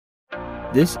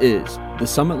This is the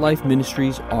Summit Life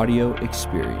Ministries audio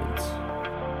experience.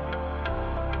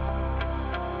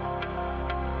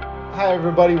 Hi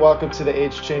everybody, welcome to the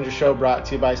Age Changer Show brought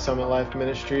to you by Summit Life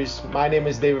Ministries. My name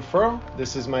is David Furrow.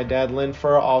 This is my dad, Lynn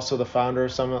Furrow, also the founder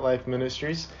of Summit Life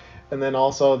Ministries. And then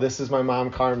also this is my mom,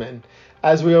 Carmen.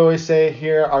 As we always say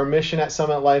here, our mission at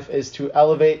Summit Life is to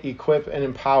elevate, equip, and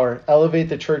empower. Elevate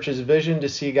the church's vision to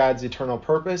see God's eternal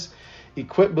purpose.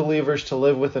 Equip believers to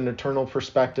live with an eternal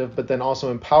perspective, but then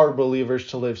also empower believers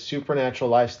to live supernatural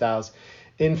lifestyles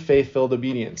in faith-filled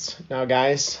obedience. Now,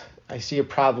 guys, I see a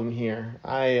problem here.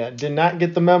 I did not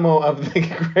get the memo of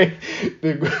the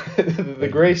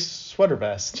gray sweater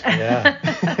vest. Yeah.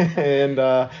 And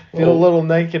feel a little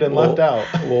naked and left out.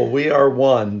 Well, we are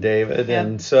one, David, Yep.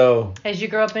 and so As you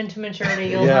grow up into maturity,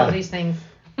 you'll Yeah. know these things.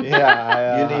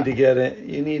 Yeah, you need to get it.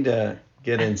 You need to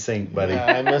get in sync, buddy. Yeah,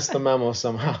 I missed the memo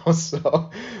somehow.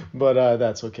 But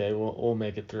that's okay. We'll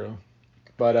make it through.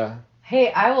 But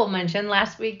Hey, I will mention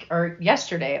last week or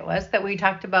yesterday it was that we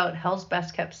talked about hell's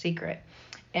best kept secret.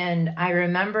 And I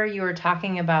remember you were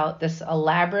talking about this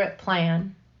elaborate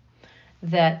plan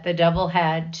that the devil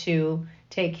had to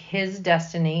take his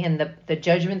destiny and the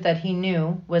judgment that he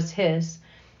knew was his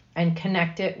and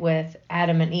connect it with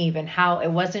Adam and Eve, and how it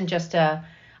wasn't just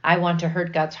I want to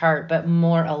hurt God's heart, but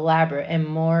more elaborate and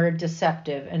more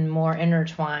deceptive and more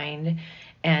intertwined.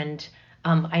 And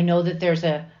I know that there's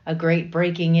a great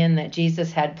breaking in that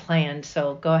Jesus had planned.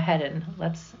 So go ahead and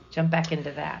let's jump back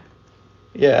into that.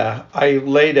 Yeah, I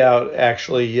laid out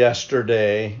actually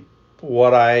yesterday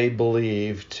what I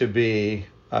believe to be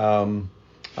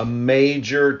a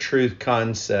major truth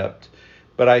concept.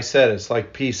 But I said it's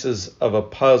like pieces of a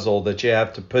puzzle that you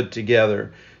have to put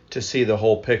together to see the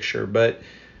whole picture. But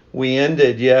we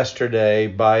ended yesterday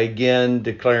by again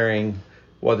declaring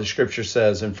what the scripture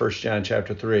says in 1 John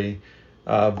chapter 3,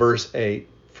 verse 8.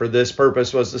 For this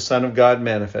purpose was the Son of God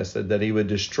manifested, that he would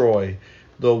destroy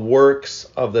the works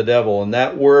of the devil. And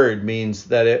that word means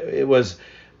that it was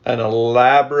an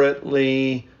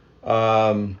elaborately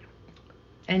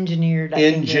Engineered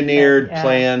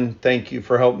plan. Thank you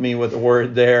for helping me with the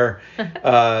word there.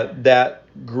 That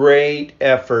great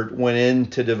effort went in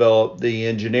to develop the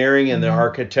engineering and the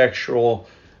architectural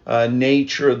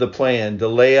nature of the plan, to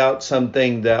lay out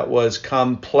something that was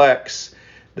complex,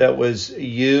 that was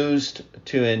used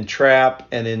to entrap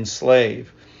and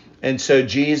enslave. And so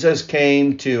Jesus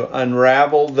came to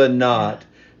unravel the knot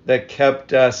that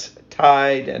kept us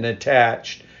tied and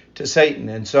attached to Satan.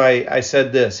 And so I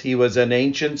said this: he was an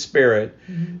ancient spirit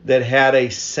that had a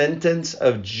sentence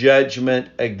of judgment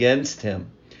against him.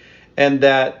 And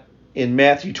that in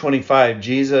Matthew 25,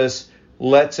 Jesus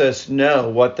lets us know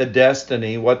what the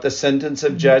destiny, what the sentence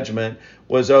of judgment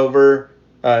was over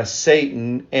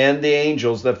Satan and the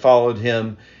angels that followed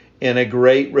him in a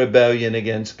great rebellion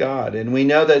against God. And we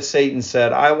know that Satan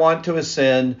said, I want to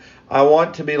ascend. I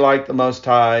want to be like the Most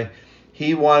High.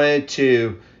 He wanted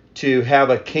to have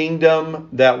a kingdom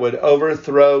that would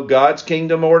overthrow God's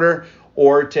kingdom order,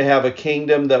 or to have a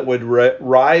kingdom that would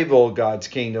rival God's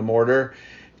kingdom order.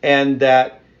 And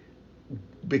that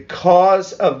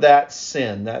because of that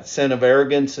sin of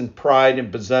arrogance and pride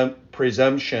and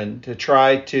presumption, to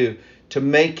try to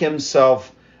make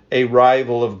himself a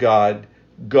rival of God,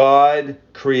 God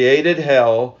created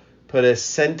hell, put a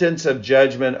sentence of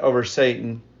judgment over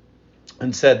Satan,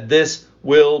 and said, this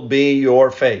will be your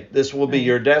fate. This will be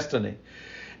your destiny.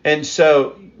 And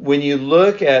so when you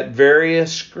look at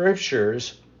various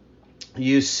scriptures,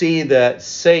 you see that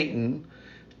Satan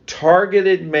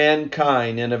targeted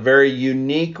mankind in a very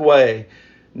unique way,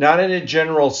 not in a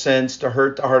general sense to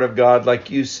hurt the heart of God, like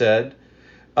you said,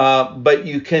 but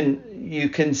you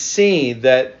can see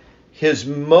that his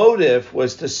motive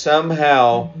was to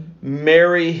somehow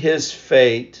marry his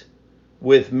fate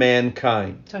with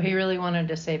mankind. So he really wanted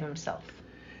to save himself.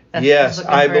 Yes,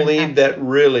 I believe that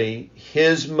really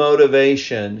his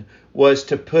motivation was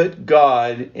to put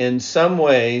God in some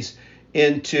ways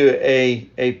into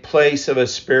a place of a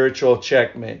spiritual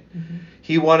checkmate.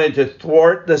 He wanted to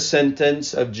thwart the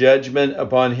sentence of judgment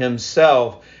upon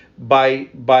himself by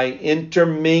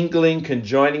intermingling,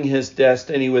 conjoining his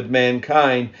destiny with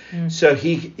mankind. So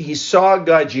he saw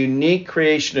God's unique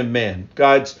creation of man,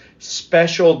 God's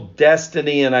special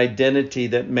destiny and identity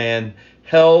that man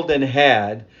held and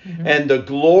had, and the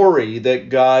glory that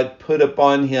God put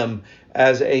upon him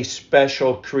as a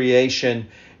special creation,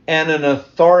 and an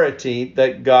authority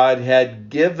that God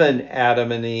had given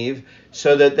Adam and Eve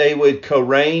so that they would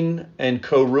co-reign and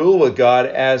co-rule with God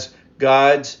as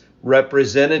God's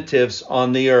representatives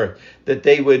on the earth, that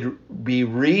they would be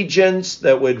regents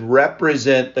that would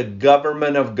represent the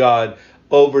government of God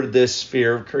over this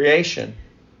sphere of creation.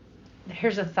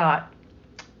 Here's a thought.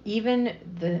 Even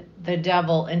the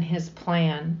devil in his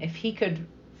plan, if he could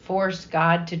force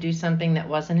God to do something that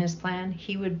wasn't his plan,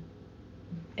 he would,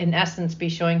 in essence, be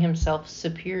showing himself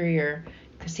superior,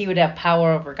 because he would have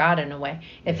power over God in a way.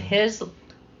 If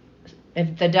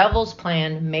the devil's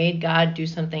plan made God do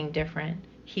something different,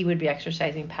 he would be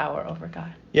exercising power over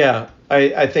God. Yeah,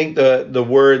 I think the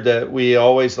word that we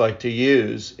always like to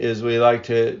use is we like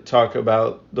to talk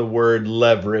about the word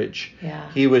leverage. Yeah.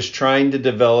 He was trying to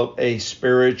develop a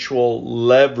spiritual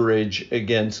leverage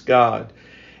against God.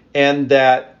 And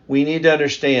that we need to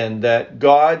understand that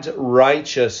God's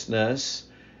righteousness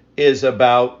is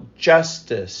about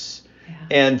justice. Yeah.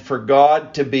 And for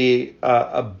God to be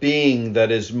a being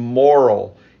that is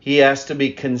moral, he has to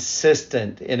be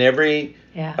consistent in every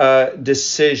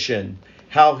decision,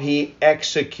 how he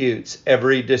executes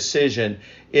every decision.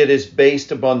 It is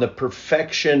based upon the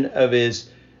perfection of his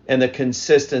and the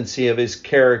consistency of his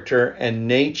character and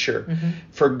nature. Mm-hmm.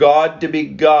 For God to be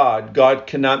God, God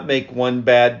cannot make one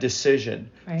bad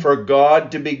decision. Right. For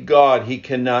God to be God, he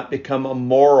cannot become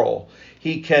immoral.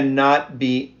 He cannot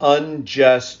be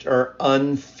unjust or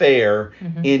unfair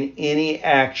Mm-hmm. in any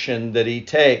action that he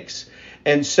takes.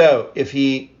 And so if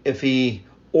he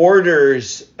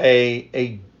orders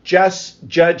a just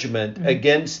judgment Mm-hmm.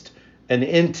 against an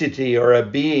entity or a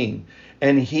being,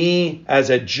 and he as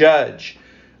a judge,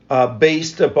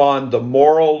 based upon the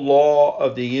moral law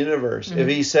of the universe, Mm-hmm. if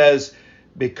he says,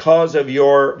 because of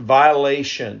your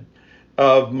violation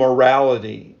of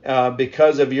morality,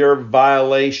 because of your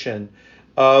violation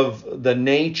of the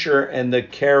nature and the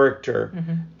character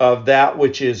Mm-hmm. of that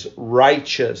which is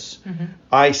righteous, Mm-hmm.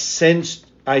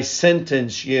 I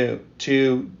sentence you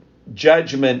to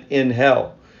judgment in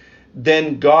hell.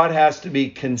 Then God has to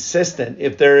be consistent.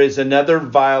 If there is another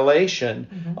violation,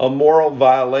 Mm-hmm. a moral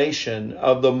violation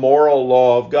of the moral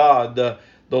law of God, the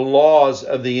laws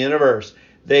of the universe,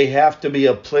 they have to be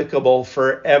applicable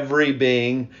for every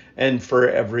being and for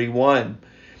everyone.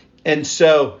 And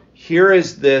so here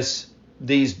is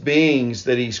these beings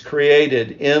that he's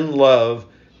created in love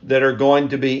that are going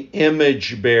to be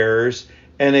image bearers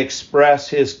and express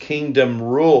his kingdom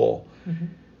rule. Mm-hmm.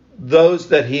 Those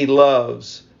that he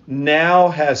loves now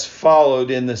has followed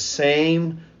in the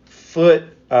same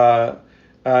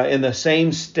in the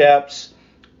same steps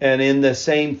and in the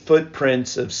same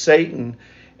footprints of Satan.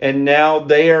 And now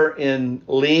they are in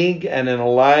league and in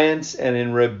alliance and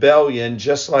in rebellion,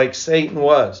 just like Satan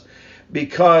was.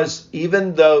 Because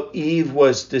even though Eve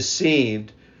was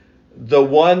deceived, the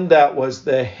one that was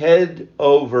the head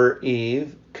over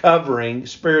Eve, covering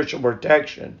spiritual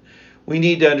protection, we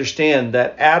need to understand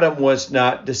that Adam was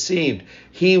not deceived.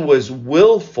 He was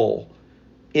willful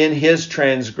in his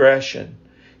transgression.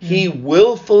 He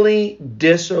willfully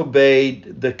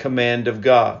disobeyed the command of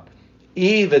God.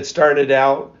 Eve had started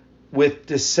out with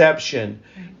deception,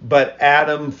 but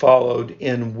Adam followed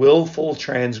in willful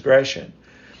transgression.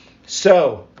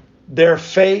 So their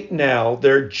fate now,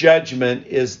 their judgment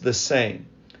is the same.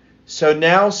 So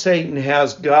now Satan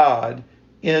has God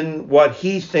in what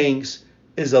he thinks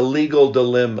is a legal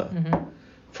dilemma. Mm-hmm.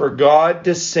 For God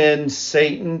to send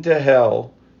Satan to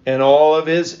hell and all of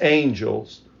his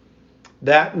angels,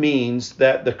 that means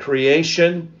that the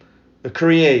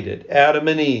created, Adam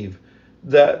and Eve,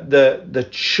 the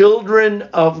children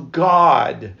of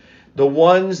God, the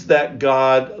ones that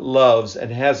God loves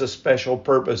and has a special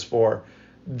purpose for,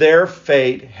 their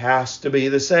fate has to be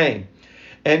the same.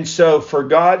 And so for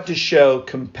God to show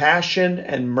compassion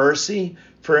and mercy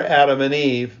for Adam and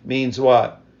Eve means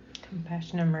what?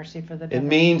 Compassion and mercy for the devil. It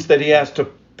means that he has to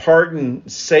pardon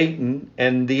Satan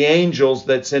and the angels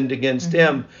that sinned against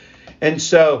him. And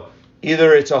so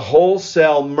either it's a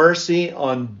wholesale mercy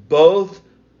on both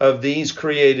of these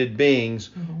created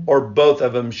beings, or both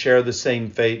of them share the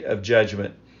same fate of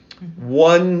judgment.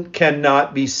 One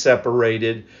cannot be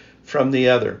separated from the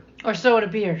other. Or so it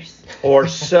appears. Or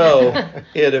so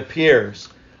it appears.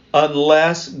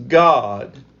 Unless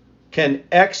God can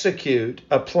execute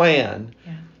a plan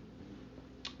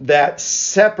that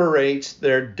separates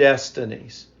their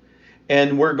destinies.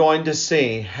 And we're going to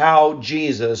see how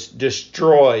Jesus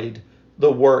destroyed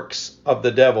the works of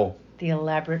the devil. The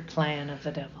elaborate plan of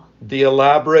the devil. The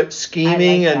elaborate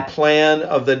scheming like and that. plan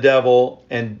of the devil.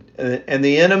 And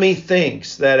the enemy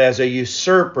thinks that as a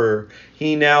usurper,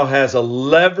 he now has a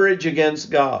leverage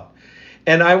against God.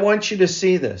 And I want you to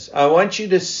see this. I want you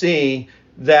to see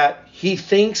that he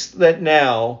thinks that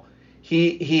now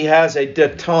he has a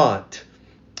detente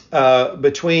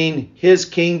between his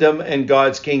kingdom and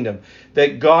God's kingdom.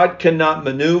 That God cannot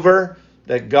maneuver,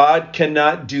 that God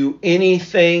cannot do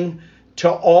anything to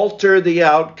alter the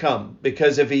outcome,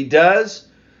 because if he does,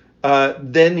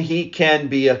 then he can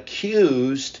be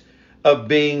accused of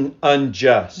being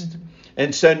unjust.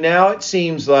 And so now it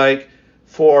seems like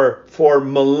for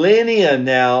millennia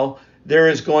now, there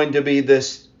is going to be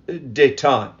this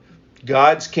detente.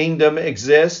 God's kingdom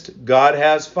exists. God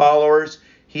has followers.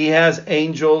 He has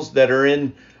angels that are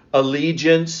in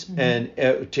allegiance and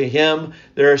to him.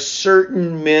 There are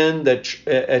certain men that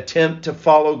attempt to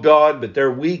follow God, but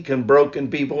they're weak and broken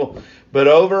people. But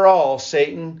overall,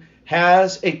 Satan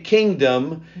has a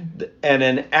kingdom and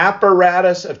an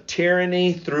apparatus of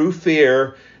tyranny through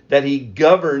fear that he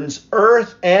governs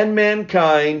earth and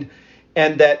mankind,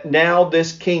 and that now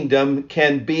this kingdom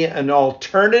can be an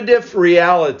alternative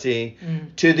reality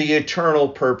to the eternal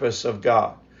purpose of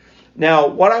God. Now,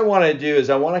 what I want to do is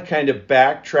I want to kind of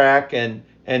backtrack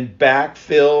and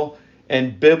backfill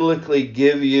and biblically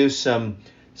give you some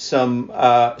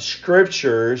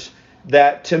scriptures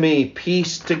that, to me,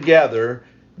 piece together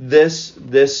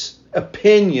this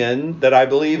opinion that I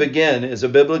believe, again, is a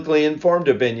biblically informed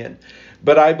opinion,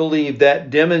 but I believe that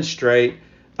demonstrate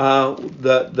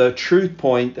the truth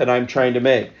point that I'm trying to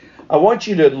make. I want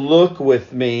you to look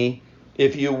with me,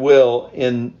 if you will,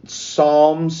 in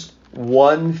Psalms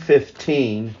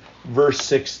 115, verse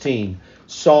 16.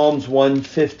 Psalms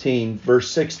 115, verse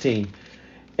 16.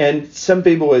 And some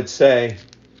people would say,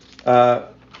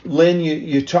 Lynn,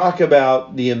 you talk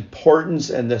about the importance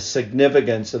and the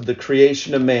significance of the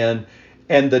creation of man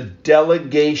and the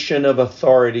delegation of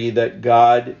authority that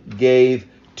God gave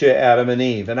to Adam and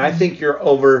Eve. And I think you're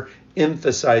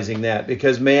overemphasizing that,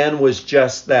 because man was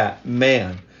just that,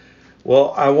 man.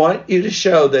 Well, I want you to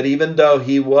show that even though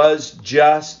he was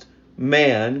just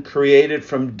man, created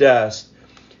from dust,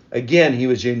 again, he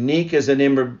was unique as an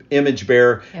image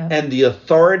bearer, and the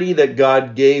authority that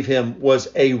God gave him was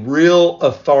a real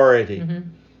authority.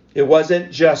 It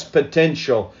wasn't just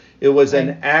potential. It was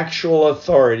an actual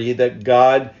authority that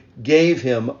God gave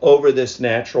him over this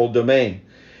natural domain.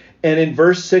 And in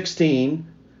verse 16,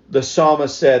 the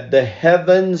psalmist said, "The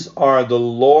heavens are the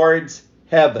Lord's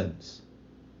heavens."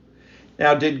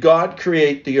 Now, did God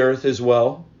create the earth as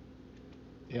well?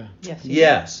 Yeah.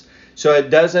 Yes. So it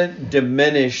doesn't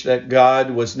diminish that God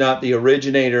was not the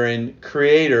originator and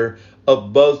creator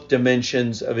of both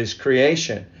dimensions of his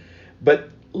creation. But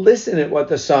listen at what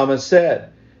the psalmist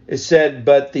said. It said,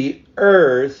 "But the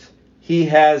earth he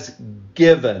has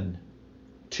given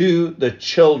to the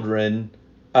children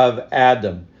of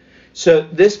Adam." So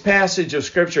this passage of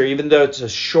Scripture, even though it's a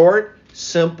short,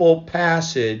 simple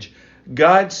passage,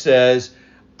 God says,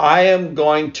 I am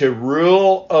going to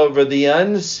rule over the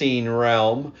unseen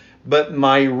realm, but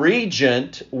my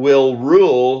regent will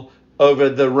rule over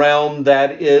the realm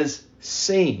that is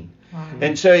seen. Wow.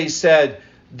 And so he said,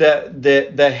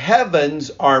 the heavens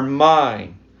are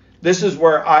mine. This is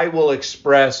where I will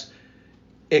express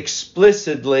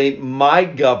explicitly my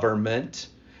government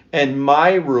and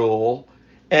my rule,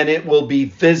 and it will be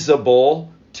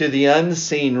visible to the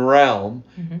unseen realm.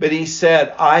 But he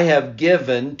said, I have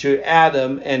given to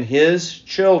Adam and his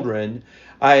children,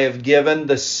 I have given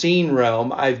the seen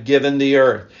realm, I've given the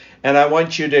earth. And I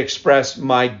want you to express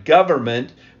my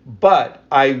government, but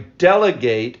I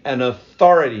delegate an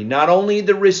authority, not only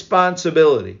the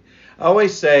responsibility. I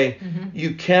always say,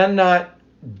 you cannot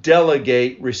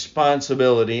delegate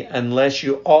responsibility unless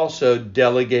you also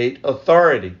delegate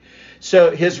authority.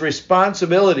 So his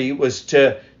responsibility was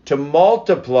to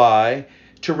multiply,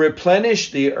 to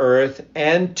replenish the earth,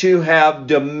 and to have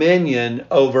dominion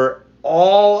over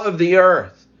all of the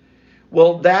earth.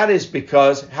 Well, that is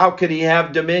because how could he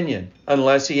have dominion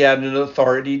unless he had an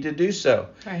authority to do so?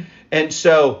 Right. And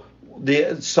so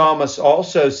the psalmist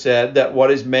also said that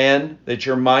what is man that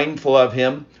you're mindful of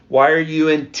him? Why are you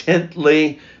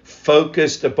intently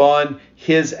focused upon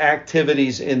his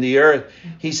activities in the earth?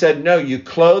 He said, no, you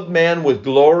clothed man with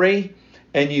glory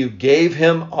and you gave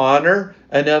him honor.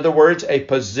 In other words, a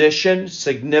position,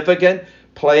 significant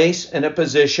place and a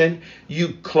position.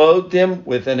 You clothed him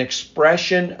with an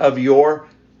expression of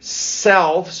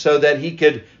yourself so that he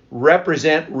could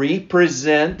represent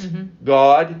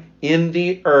God in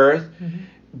the earth.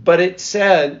 But it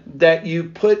said that you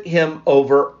put him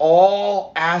over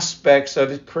all aspects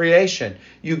of creation.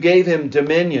 You gave him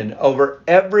dominion over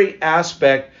every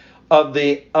aspect of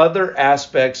the other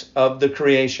aspects of the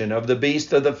creation, of the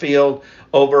beast of the field,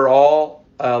 over all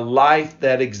life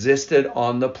that existed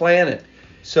on the planet.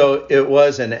 So it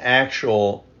was an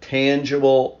actual,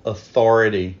 tangible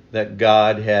authority that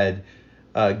God had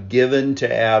given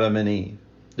to Adam and Eve.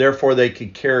 Therefore, they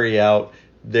could carry out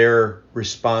their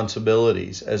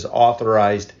responsibilities as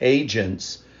authorized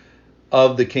agents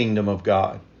of the kingdom of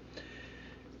God.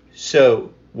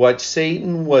 So what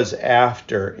Satan was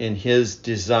after in his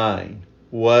design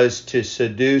was to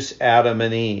seduce Adam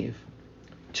and Eve,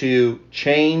 to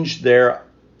change their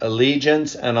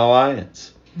allegiance and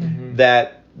alliance,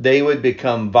 that they would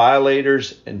become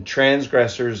violators and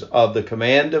transgressors of the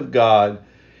command of God,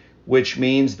 which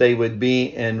means they would be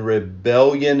in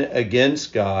rebellion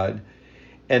against God.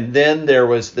 And then there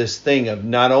was this thing of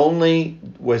not only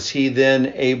was he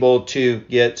then able to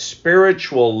get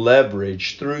spiritual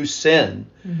leverage through sin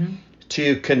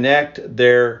to connect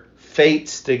their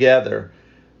fates together,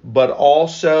 but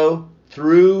also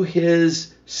through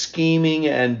his scheming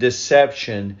and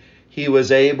deception, he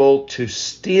was able to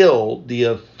steal the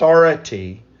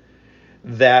authority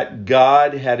that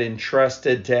God had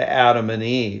entrusted to Adam and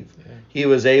Eve. He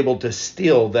was able to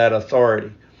steal that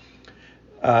authority.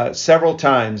 Several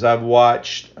times I've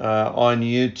watched on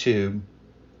YouTube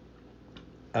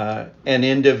an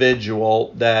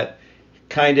individual that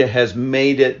kind of has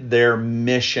made it their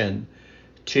mission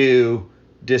to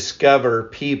discover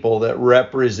people that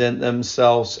represent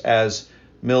themselves as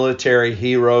military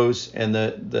heroes, and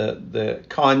the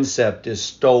concept is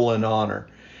stolen honor.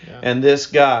 Yeah. And this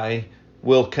guy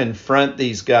will confront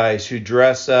these guys who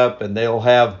dress up, and they'll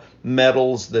have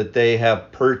medals that they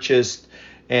have purchased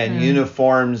and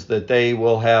uniforms that they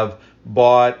will have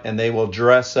bought, and they will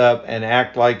dress up and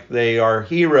act like they are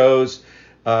heroes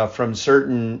from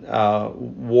certain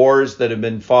wars that have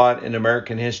been fought in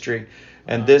American history.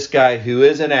 And this guy, who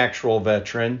is an actual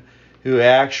veteran, who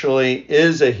actually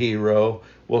is a hero,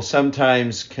 will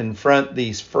sometimes confront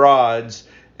these frauds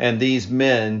and these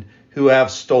men who have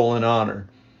stolen honor.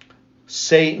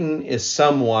 Satan is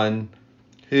someone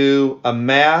who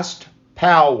amassed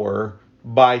power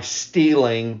by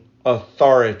stealing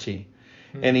authority.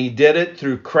 And he did it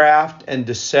through craft and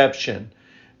deception.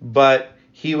 But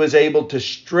he was able to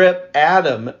strip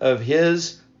Adam of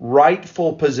his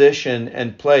rightful position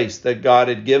and place that God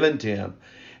had given to him.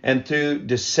 And through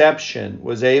deception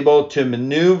was able to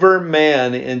maneuver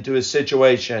man into a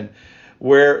situation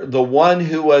where the one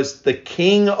who was the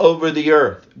king over the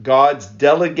earth, God's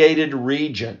delegated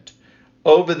regent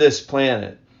over this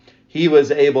planet, he was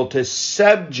able to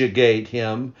subjugate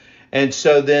him. And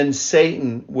so then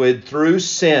Satan would, through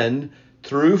sin,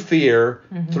 through fear,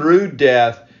 through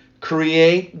death,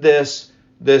 create this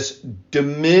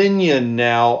dominion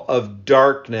now of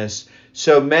darkness.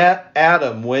 So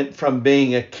Adam went from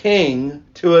being a king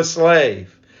to a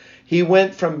slave. He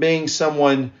went from being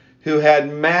someone who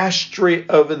had mastery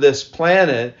over this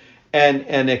planet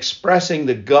and expressing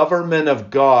the government of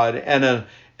God and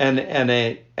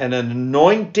an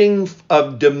anointing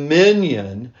of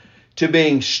dominion, to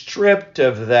being stripped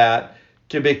of that,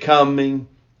 to becoming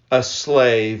a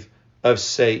slave of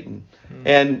Satan.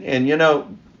 And you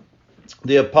know,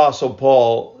 the Apostle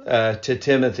Paul to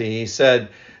Timothy, he said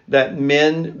that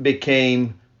men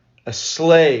became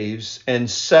slaves and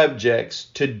subjects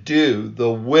to do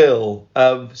the will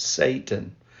of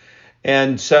Satan.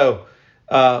 And so,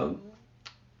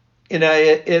 you know,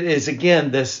 it is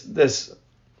again this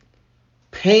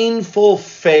painful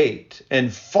fate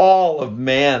and fall of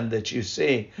man that you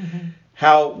see,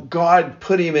 how God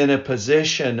put him in a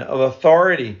position of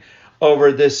authority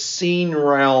over this seen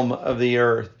realm of the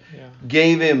earth,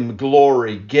 gave him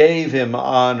glory, gave him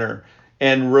honor,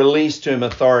 and released to him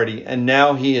authority. And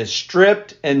now he is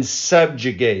stripped and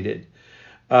subjugated,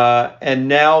 and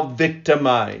now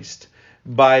victimized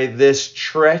by this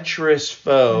treacherous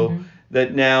foe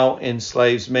that now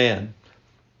enslaves man.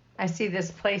 I see this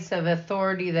place of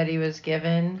authority that he was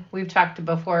given. We've talked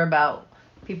before about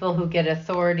people who get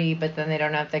authority, but then they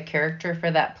don't have the character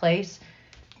for that place.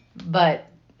 But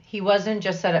he wasn't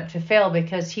just set up to fail,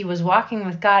 because he was walking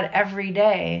with God every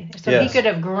day. So he could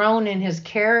have grown in his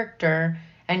character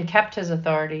and kept his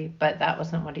authority, but that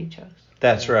wasn't what he chose.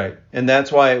 That's right. And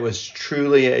that's why it was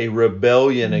truly a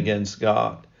rebellion against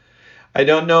God. I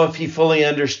don't know if he fully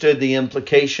understood the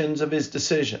implications of his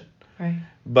decision. Right.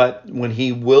 But when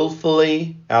he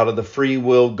willfully, out of the free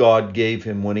will God gave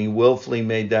him, when he willfully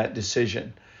made that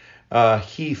decision,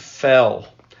 he fell,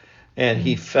 and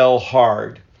he fell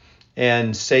hard.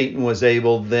 And Satan was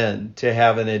able then to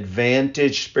have an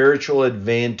advantage, spiritual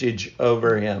advantage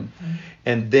over him.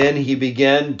 And then he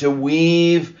began to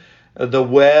weave the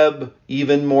web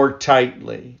even more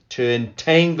tightly, to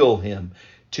entangle him,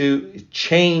 to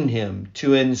chain him,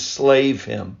 to enslave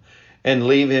him, and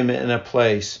leave him in a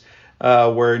place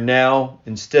where now,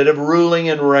 instead of ruling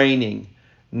and reigning,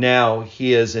 now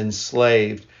he is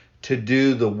enslaved to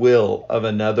do the will of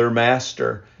another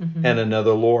master and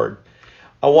another Lord.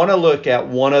 I want to look at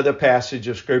one other passage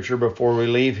of Scripture before we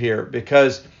leave here,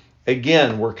 because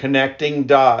Again, we're connecting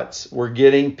dots. We're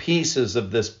getting pieces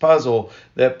of this puzzle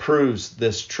that proves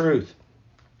this truth.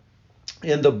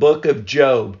 In the book of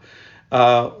Job,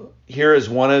 here is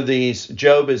one of these.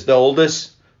 Job is the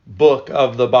oldest book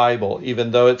of the Bible,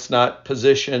 even though it's not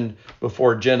positioned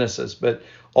before Genesis. But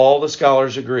all the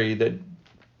scholars agree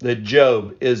that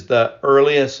Job is the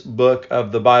earliest book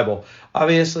of the Bible.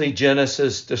 Obviously,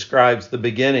 Genesis describes the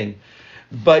beginning,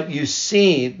 but you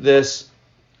see this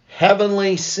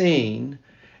heavenly scene,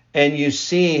 and you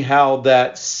see how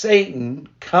that Satan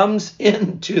comes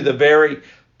into the very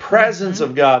presence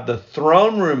of God, the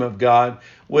throne room of God,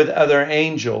 with other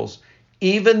angels,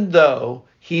 even though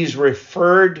he's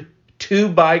referred to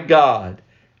by God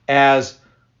as,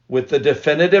 with the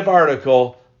definitive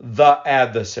article, the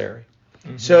adversary.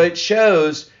 So it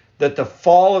shows that the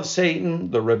fall of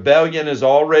Satan, the rebellion, has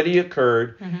already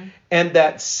occurred, and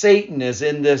that Satan is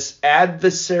in this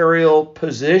adversarial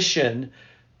position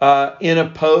in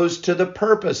opposed to the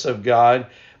purpose of God,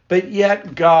 but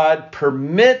yet God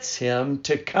permits him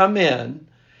to come in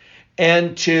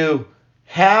and to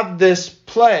have this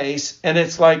place, and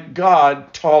it's like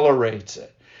God tolerates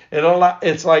it.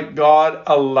 It's like God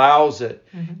allows it,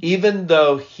 even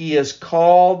though he is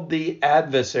called the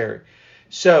adversary.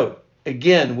 So,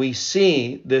 again, we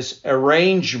see this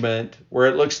arrangement where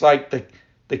it looks like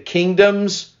the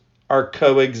kingdoms are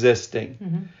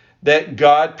coexisting. That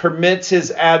God permits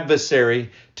his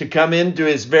adversary to come into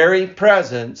his very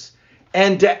presence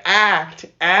and to act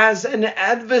as an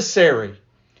adversary.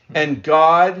 And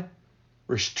God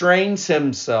restrains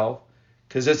himself,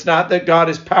 because it's not that God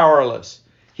is powerless.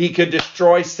 He could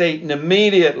destroy Satan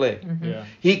immediately.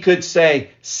 He could say,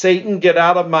 Satan, get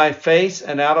out of my face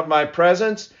and out of my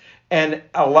presence, and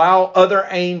allow other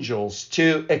angels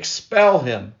to expel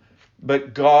him.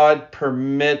 But God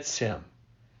permits him.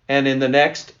 And in the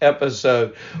next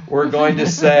episode, we're going to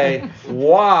say,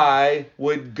 why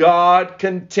would God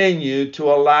continue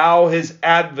to allow his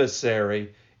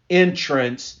adversary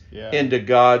entrance into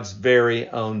God's very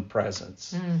own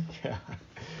presence?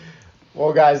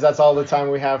 Well, guys, that's all the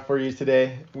time we have for you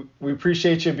today. We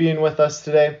appreciate you being with us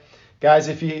today. Guys,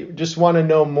 if you just want to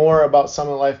know more about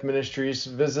Summit Life Ministries,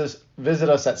 visit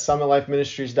us at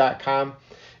summitlifeministries.com.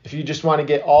 If you just want to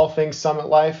get all things Summit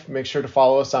Life, make sure to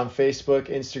follow us on Facebook,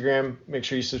 Instagram. Make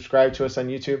sure you subscribe to us on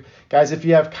YouTube. Guys, if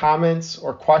you have comments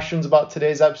or questions about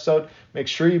today's episode, make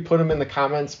sure you put them in the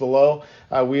comments below.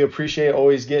 We appreciate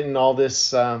always getting all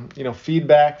this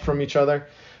feedback from each other.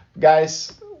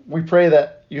 Guys, we pray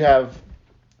that you have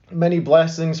many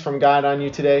blessings from God on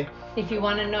you today. If you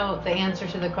want to know the answer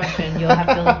to the question, you'll have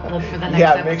to look for the next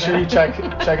episode. Make sure you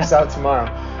check us out tomorrow.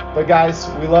 But guys,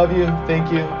 we love you.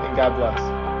 Thank you, and God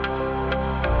bless.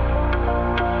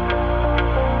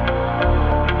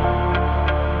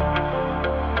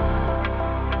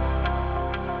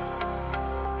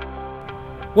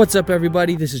 What's up,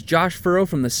 everybody? This is Josh Furrow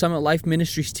from the Summit Life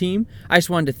Ministries team. I just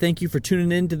wanted to thank you for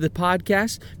tuning in to the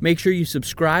podcast. Make sure you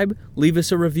subscribe, leave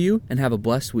us a review, and have a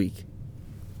blessed week.